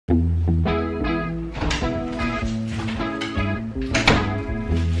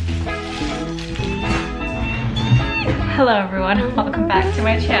Hello everyone, welcome back to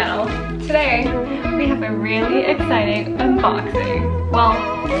my channel. Today we have a really exciting unboxing. Well,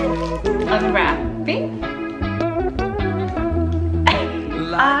 unwrapping.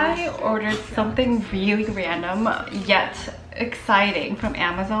 I ordered something really random yet exciting from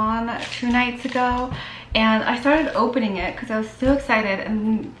Amazon 2 nights ago, and I started opening it because I was so excited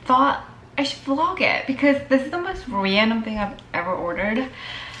and thought I should vlog it because this is the most random thing I've ever ordered, and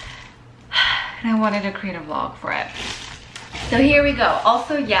I wanted to create a vlog for it. So here we go.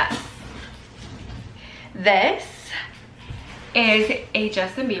 Also, yes, this is a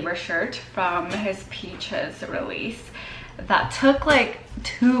Justin Bieber shirt from his Peaches release that took like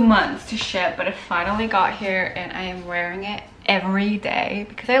 2 months to ship, but it finally got here and I am wearing it every day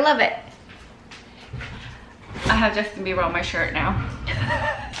because I love it. I have Justin Bieber on my shirt now.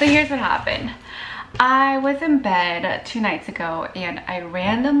 So here's what happened. I was in bed 2 nights ago and I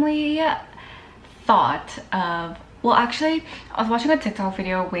randomly thought of, well, actually I was watching a TikTok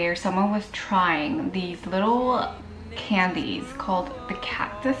video where someone was trying these little candies called the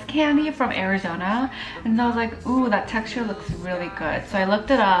cactus candy from Arizona, and so I was like, ooh, that texture looks really good. So I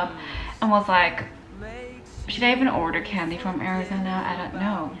looked it up and was like, should I even order candy from Arizona? I don't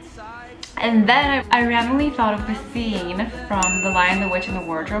know. And then I randomly thought of the scene from The Lion, the Witch, and the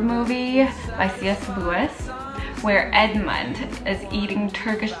Wardrobe movie by C.S. Lewis, where Edmund is eating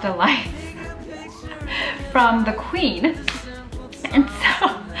Turkish delights from the Queen. And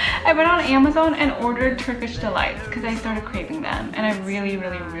so I went on Amazon and ordered Turkish delights because I started craving them and I really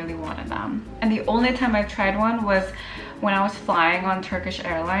wanted them. And the only time I tried one was when I was flying on Turkish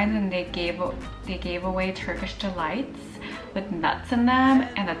Airlines and they gave away Turkish delights with nuts in them,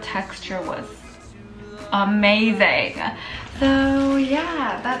 and the texture was amazing. So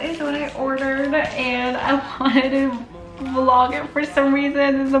yeah, that is what I ordered and I wanted to vlog it for some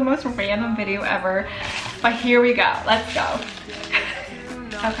reason. This is the most random video ever, but here we go. Let's go.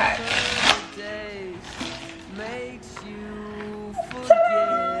 Okay.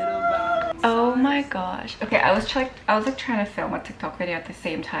 Oh my gosh. Okay, I was like trying to film a TikTok video at the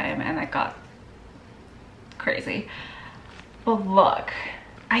same time and I got crazy. But look,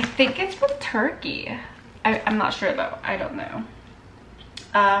 I think it's from Turkey. I'm not sure though, I don't know.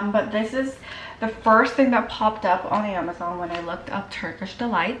 But this is the first thing that popped up on Amazon when I looked up Turkish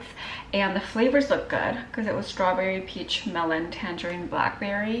delights, and the flavors look good because it was strawberry, peach, melon, tangerine,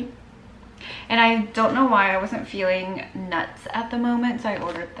 blackberry. And I don't know why I wasn't feeling nuts at the moment, so I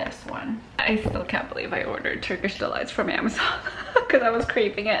ordered this one. I still can't believe I ordered Turkish delights from Amazon because I was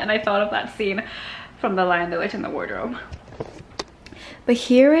craving it and I thought of that scene from The Lion, the Witch, and the Wardrobe. But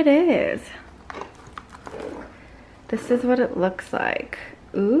here it is. This is what it looks like.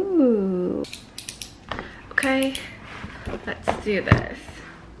 Ooh. Okay, let's do this.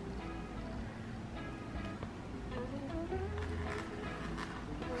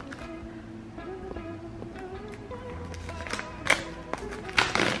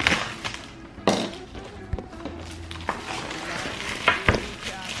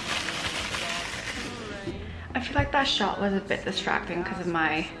 I feel like that shot was a bit distracting because of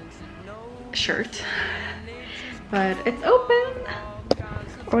my shirt, but it's open,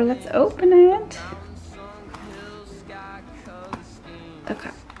 or let's open it.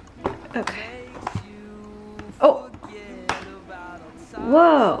 Okay. Oh,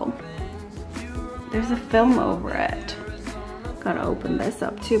 whoa, there's a film over it. Gotta open this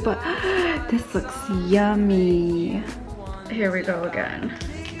up too, but this looks yummy. Here we go again.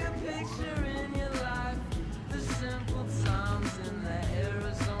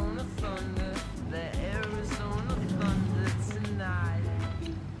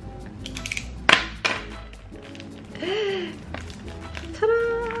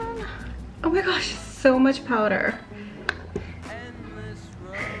 Oh my gosh, so much powder.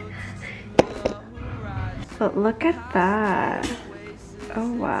 But look at that.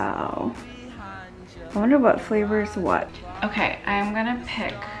 Oh wow. I wonder what flavor is what. Okay, I'm gonna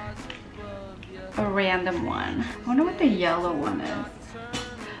pick a random one. I wonder what the yellow one is.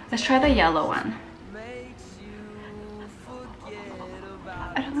 Let's try the yellow one.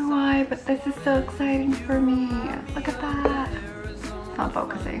 I don't know why, but this is so exciting for me. Look at that. It's not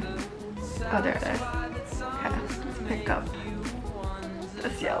focusing. Oh, there it is. Okay, let's pick up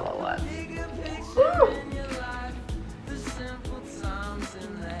this yellow one. Woo!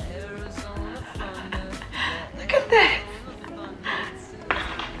 Look at this.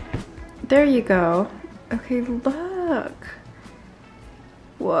 There you go. Okay, look.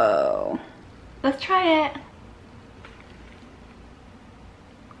 Whoa. Let's try it.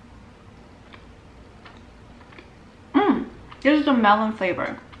 This is the melon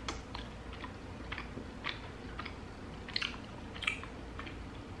flavor.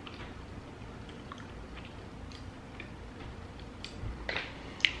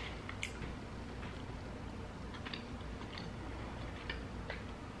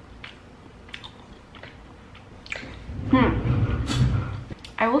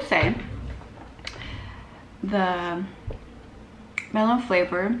 will say the melon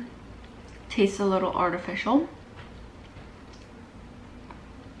flavor tastes a little artificial.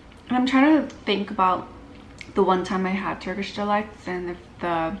 And I'm trying to think about the one time I had Turkish Delights and if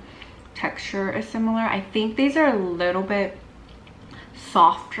the texture is similar. I think these are a little bit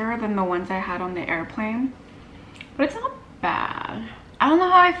softer than the ones I had on the airplane, but it's not bad. I don't know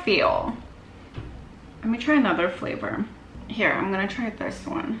how I feel. Let me try another flavor. Here, I'm gonna try this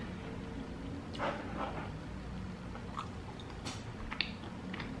one.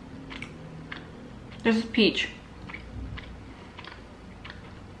 This is peach.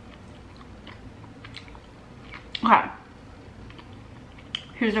 Okay.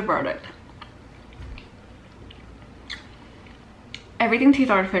 Here's the verdict. Everything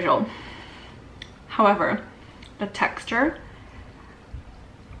tastes artificial. However, the texture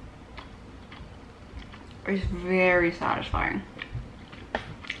is very satisfying.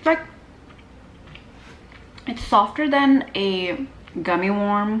 It's like, it's softer than a gummy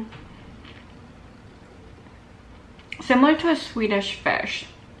worm. Similar to a Swedish fish.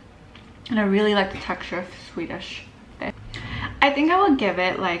 And I really like the texture of Swedish fish. I think I will give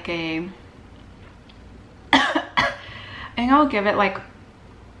it like a I think I'll give it like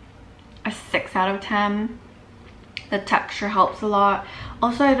a 6 out of 10. The texture helps a lot.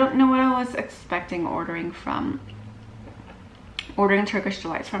 Also, I don't know what I was expecting ordering Turkish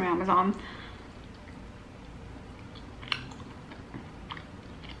Delights from Amazon.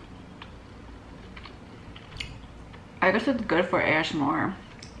 I guess it's good for ASMR.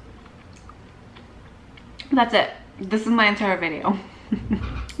 That's it. This is my entire video.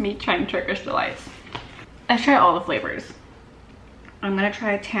 Me trying Turkish Delights. Let's try all the flavors. I'm gonna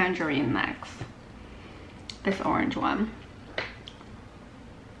try tangerine next. This orange one.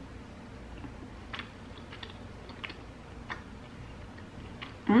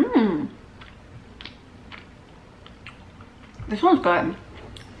 Mmm. This one's good.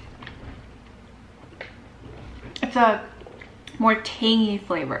 It's a more tangy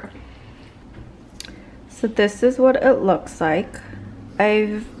flavor. So this is what it looks like.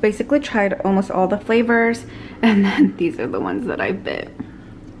 I've basically tried almost all the flavors, and then these are the ones that I bit.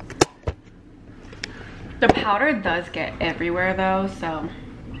 The powder does get everywhere though, so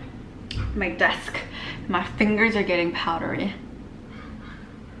my desk, my fingers are getting powdery.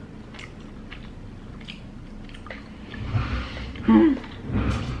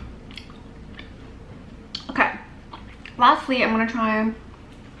 Okay, lastly, I'm gonna try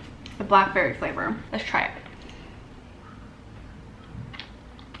the blackberry flavor. Let's try it.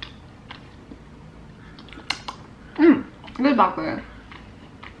 Good blackberry.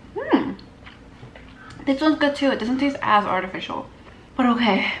 This one's good too. It doesn't taste as artificial. But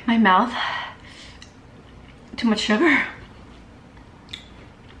okay, my mouth. Too much sugar.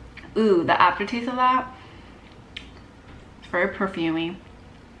 Ooh, the aftertaste of that. It's very perfumey.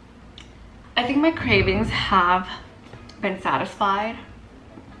 I think my cravings have been satisfied.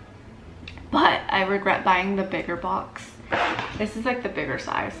 But I regret buying the bigger box. This is like the bigger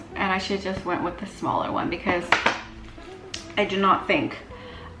size. And I should just went with the smaller one because I do not think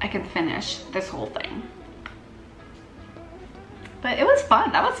I can finish this whole thing. But it was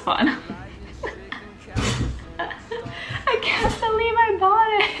fun. That was fun. I can't believe I bought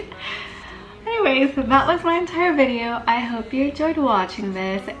it. Anyways, that was my entire video. I hope you enjoyed watching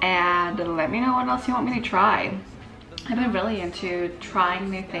this and let me know what else you want me to try. I've been really into trying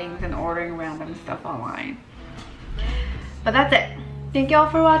new things and ordering random stuff online. But that's it. Thank you all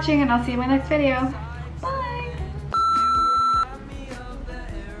for watching and I'll see you in my next video. Bye!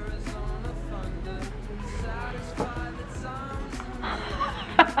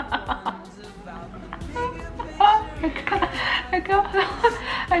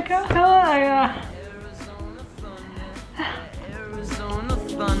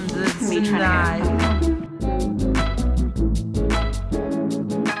 Me trying to